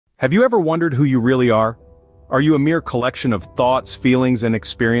Have you ever wondered who you really are? Are you a mere collection of thoughts, feelings, and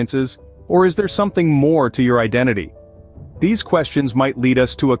experiences? Or is there something more to your identity? These questions might lead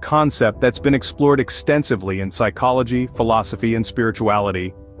us to a concept that's been explored extensively in psychology, philosophy, and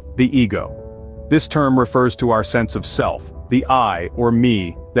spirituality: the ego. This term refers to our sense of self, the I, or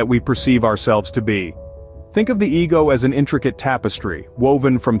me, that we perceive ourselves to be. Think of the ego as an intricate tapestry,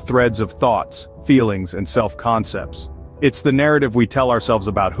 woven from threads of thoughts, feelings, and self-concepts. It's the narrative we tell ourselves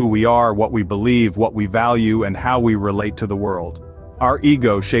about who we are, what we believe, what we value, and how we relate to the world. Our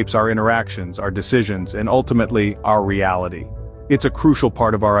ego shapes our interactions, our decisions, and ultimately, our reality. It's a crucial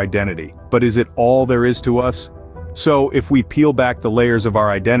part of our identity, but is it all there is to us? So, if we peel back the layers of our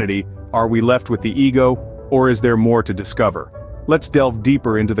identity, are we left with the ego, or is there more to discover? Let's delve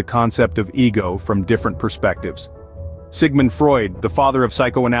deeper into the concept of ego from different perspectives. Sigmund Freud, the father of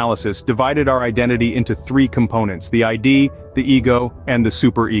psychoanalysis, divided our identity into three components: the ID, the ego, and the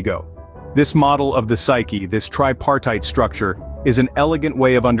superego. This model of the psyche, this tripartite structure, is an elegant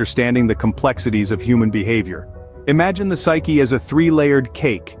way of understanding the complexities of human behavior. Imagine the psyche as a three-layered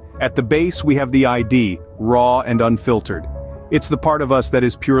cake. At the base we have the ID, raw and unfiltered. It's the part of us that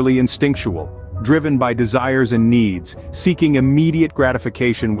is purely instinctual, driven by desires and needs, seeking immediate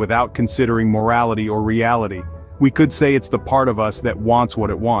gratification without considering morality or reality. We could say it's the part of us that wants what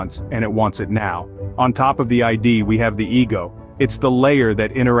it wants, and it wants it now. On top of the ID we have the ego. It's the layer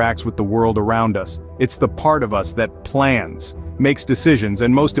that interacts with the world around us. It's the part of us that plans, makes decisions,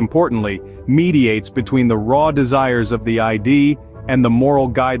 and most importantly, mediates between the raw desires of the ID and the moral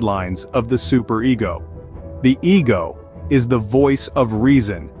guidelines of the superego. The ego is the voice of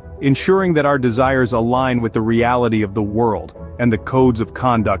reason, ensuring that our desires align with the reality of the world and the codes of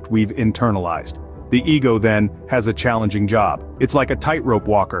conduct we've internalized. The ego then has a challenging job. It's like a tightrope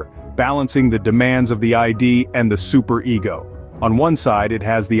walker, balancing the demands of the ID and the superego. On one side it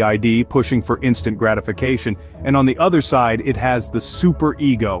has the ID pushing for instant gratification, and on the other side it has the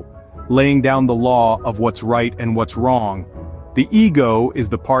superego, laying down the law of what's right and what's wrong. The ego is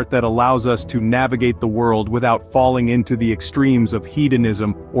the part that allows us to navigate the world without falling into the extremes of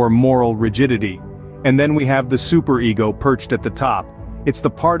hedonism or moral rigidity. And then we have the superego perched at the top. It's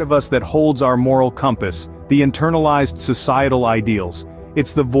the part of us that holds our moral compass, the internalized societal ideals.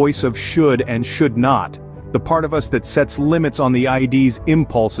 It's the voice of should and should not, the part of us that sets limits on the ID's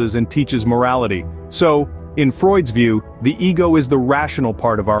impulses and teaches morality. So, in Freud's view, the ego is the rational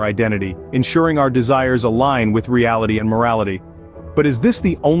part of our identity, ensuring our desires align with reality and morality. But is this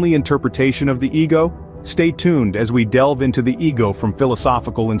the only interpretation of the ego? Stay tuned as we delve into the ego from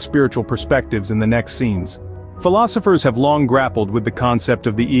philosophical and spiritual perspectives in the next scenes. Philosophers have long grappled with the concept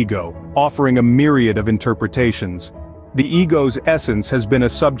of the ego, offering a myriad of interpretations. The ego's essence has been a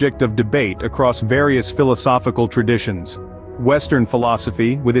subject of debate across various philosophical traditions. Western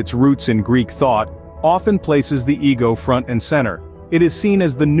philosophy, with its roots in Greek thought, often places the ego front and center. It is seen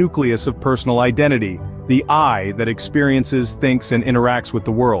as the nucleus of personal identity, the I that experiences, thinks, and interacts with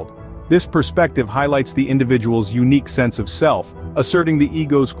the world. This perspective highlights the individual's unique sense of self, asserting the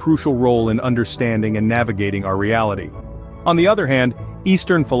ego's crucial role in understanding and navigating our reality. On the other hand,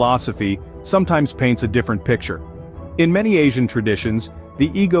 Eastern philosophy sometimes paints a different picture. In many Asian traditions,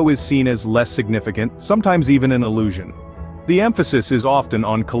 the ego is seen as less significant, sometimes even an illusion. The emphasis is often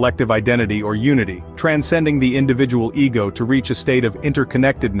on collective identity or unity, transcending the individual ego to reach a state of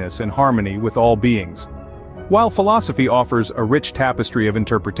interconnectedness and harmony with all beings. While philosophy offers a rich tapestry of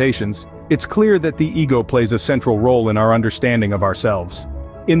interpretations, it's clear that the ego plays a central role in our understanding of ourselves.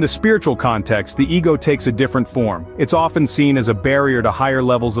 In the spiritual context, the ego takes a different form. It's often seen as a barrier to higher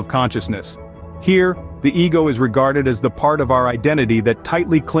levels of consciousness. Here, the ego is regarded as the part of our identity that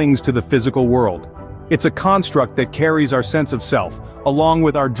tightly clings to the physical world. It's a construct that carries our sense of self, along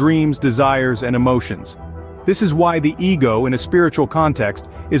with our dreams, desires, and emotions. This is why the ego, in a spiritual context,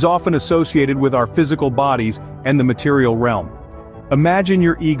 is often associated with our physical bodies and the material realm. Imagine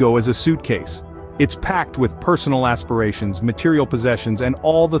your ego as a suitcase. It's packed with personal aspirations, material possessions, and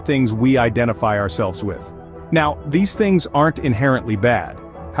all the things we identify ourselves with. Now, these things aren't inherently bad.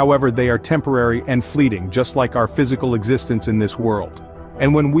 However, they are temporary and fleeting, just like our physical existence in this world.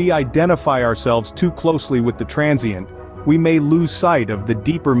 And when we identify ourselves too closely with the transient, we may lose sight of the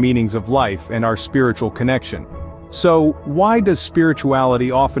deeper meanings of life and our spiritual connection. So, why does spirituality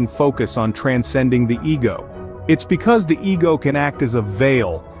often focus on transcending the ego? It's because the ego can act as a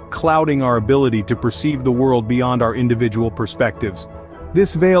veil, clouding our ability to perceive the world beyond our individual perspectives.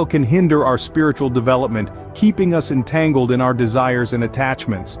 This veil can hinder our spiritual development, keeping us entangled in our desires and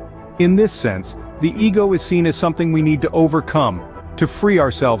attachments. In this sense, the ego is seen as something we need to overcome, to free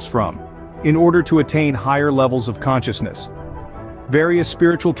ourselves from, in order to attain higher levels of consciousness. Various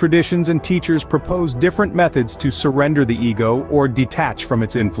spiritual traditions and teachers propose different methods to surrender the ego or detach from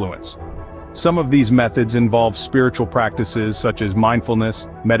its influence. Some of these methods involve spiritual practices such as mindfulness,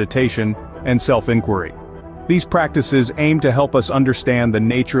 meditation, and self-inquiry. These practices aim to help us understand the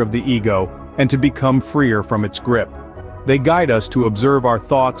nature of the ego and to become freer from its grip. They guide us to observe our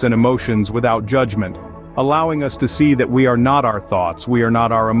thoughts and emotions without judgment, allowing us to see that we are not our thoughts, we are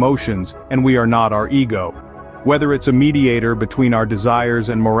not our emotions, and we are not our ego. Whether it's a mediator between our desires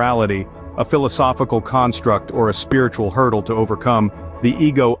and morality, a philosophical construct, or a spiritual hurdle to overcome, the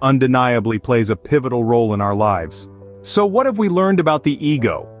ego undeniably plays a pivotal role in our lives. So what have we learned about the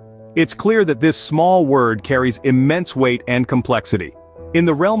ego? It's clear that this small word carries immense weight and complexity. In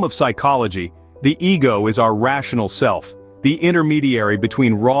the realm of psychology, the ego is our rational self, the intermediary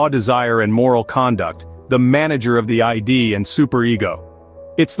between raw desire and moral conduct, the manager of the ID and superego.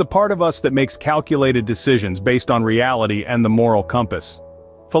 It's the part of us that makes calculated decisions based on reality and the moral compass.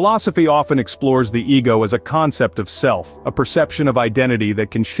 Philosophy often explores the ego as a concept of self, a perception of identity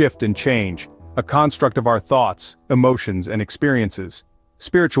that can shift and change, a construct of our thoughts, emotions, and experiences.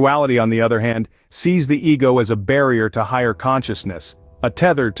 Spirituality, on the other hand, sees the ego as a barrier to higher consciousness, a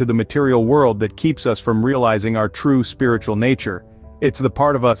tether to the material world that keeps us from realizing our true spiritual nature. It's the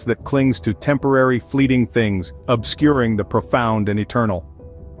part of us that clings to temporary, fleeting things, obscuring the profound and eternal.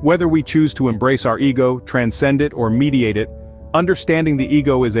 Whether we choose to embrace our ego, transcend it, or mediate it, understanding the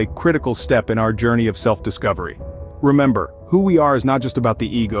ego is a critical step in our journey of self-discovery. Remember, who we are is not just about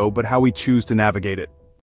the ego, but how we choose to navigate it.